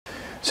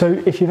So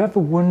if you've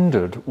ever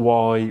wondered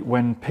why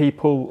when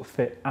people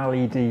fit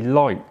LED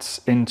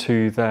lights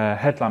into their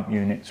headlamp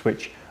units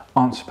which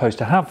aren't supposed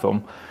to have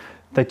them,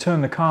 they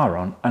turn the car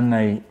on and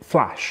they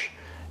flash.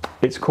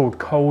 It's called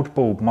cold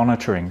bulb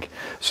monitoring.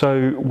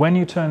 So when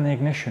you turn the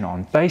ignition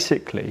on,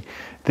 basically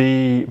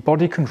the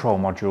body control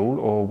module,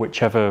 or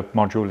whichever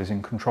module is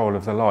in control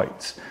of the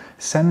lights,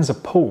 sends a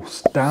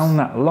pulse down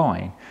that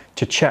line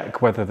to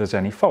check whether there's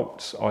any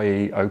faults,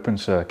 i.e. open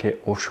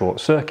circuit or short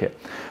circuit,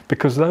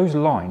 because those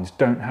lines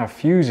don't have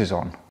fuses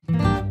on.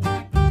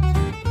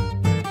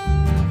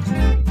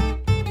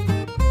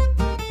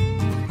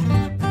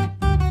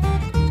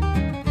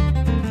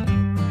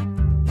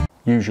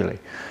 Usually.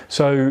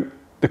 So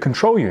the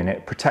control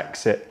unit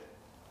protects it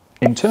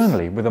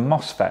internally with a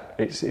MOSFET.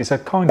 It's a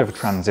kind of a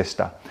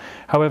transistor.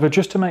 However,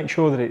 just to make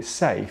sure that it's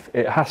safe,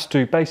 it has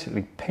to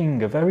basically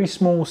ping a very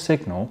small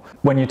signal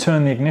when you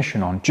turn the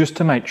ignition on, just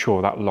to make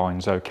sure that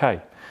line's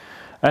okay.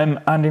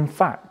 And in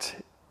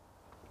fact,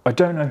 I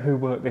don't know who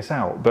worked this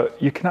out,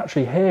 but you can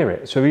actually hear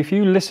it. So if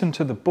you listen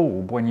to the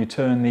bulb when you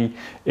turn the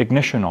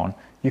ignition on,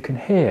 you can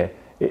hear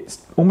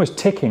it's almost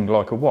ticking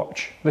like a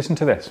watch. Listen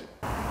to this.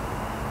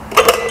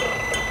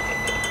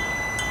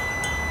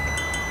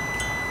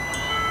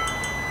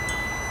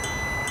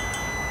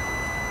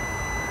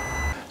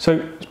 So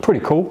it's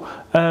pretty cool.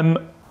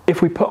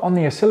 If we put on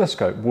the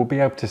oscilloscope, we'll be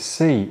able to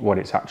see what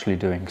it's actually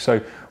doing. So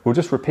we'll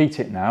just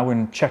repeat it now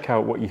and check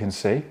out what you can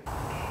see.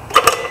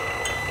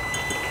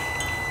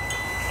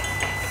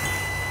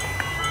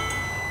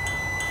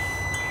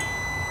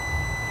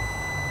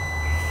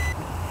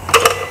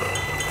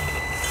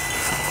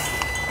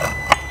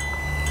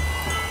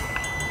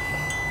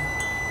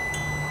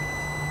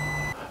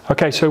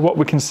 Okay, so what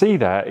we can see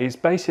there is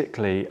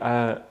basically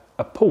a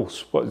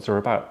pulse. What is there,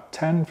 about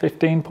 10,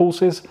 15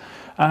 pulses?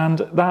 And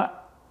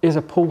that is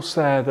a pulse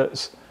there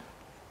that's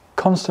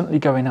constantly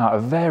going out, a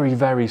very,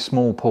 very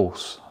small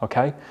pulse,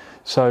 okay?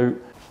 So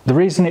the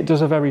reason it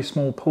does a very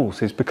small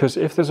pulse is because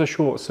if there's a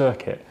short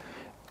circuit,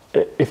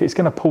 if it's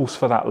going to pulse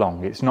for that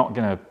long, it's not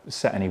going to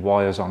set any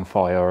wires on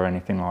fire or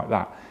anything like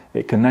that.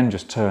 It can then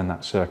just turn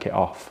that circuit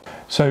off.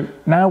 So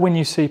now when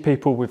you see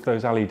people with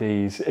those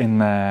LEDs in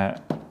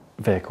their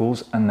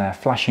vehicles and they're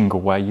flashing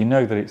away, you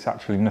know that it's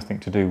actually nothing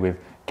to do with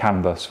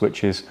CAN bus,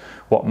 which is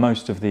what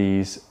most of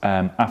these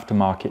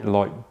aftermarket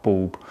light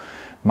bulb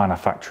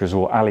manufacturers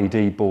or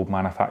LED bulb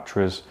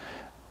manufacturers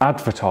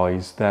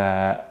advertise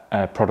their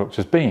products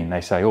as being.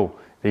 They say, oh,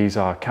 these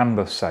are CAN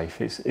bus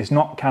safe. It's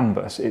not CAN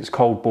bus, it's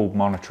cold bulb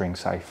monitoring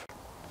safe.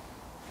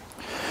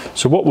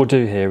 So what we'll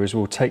do here is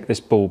we'll take this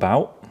bulb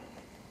out.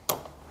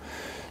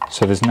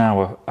 So there's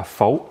now a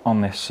fault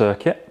on this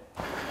circuit.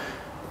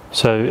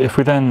 So if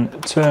we then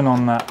turn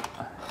on that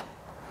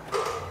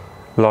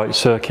light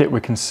circuit, we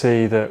can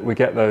see that we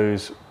get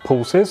those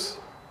pulses,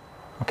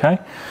 okay?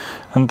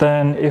 And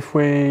then if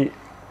we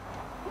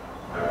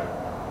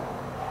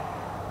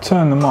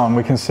turn them on,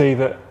 we can see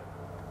that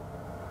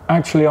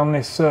actually on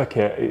this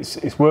circuit,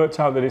 it's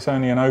worked out that it's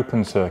only an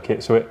open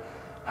circuit, so it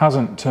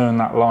hasn't turned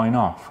that line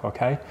off,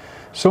 okay?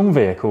 Some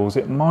vehicles,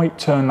 it might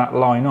turn that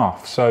line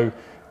off, so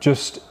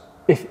just,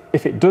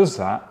 if it does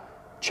that,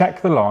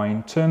 check the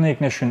line, turn the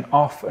ignition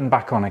off and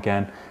back on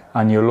again,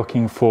 and you're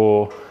looking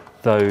for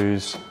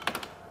those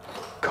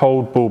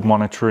cold bulb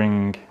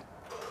monitoring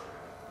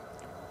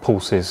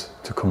pulses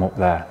to come up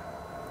there,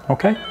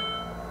 okay?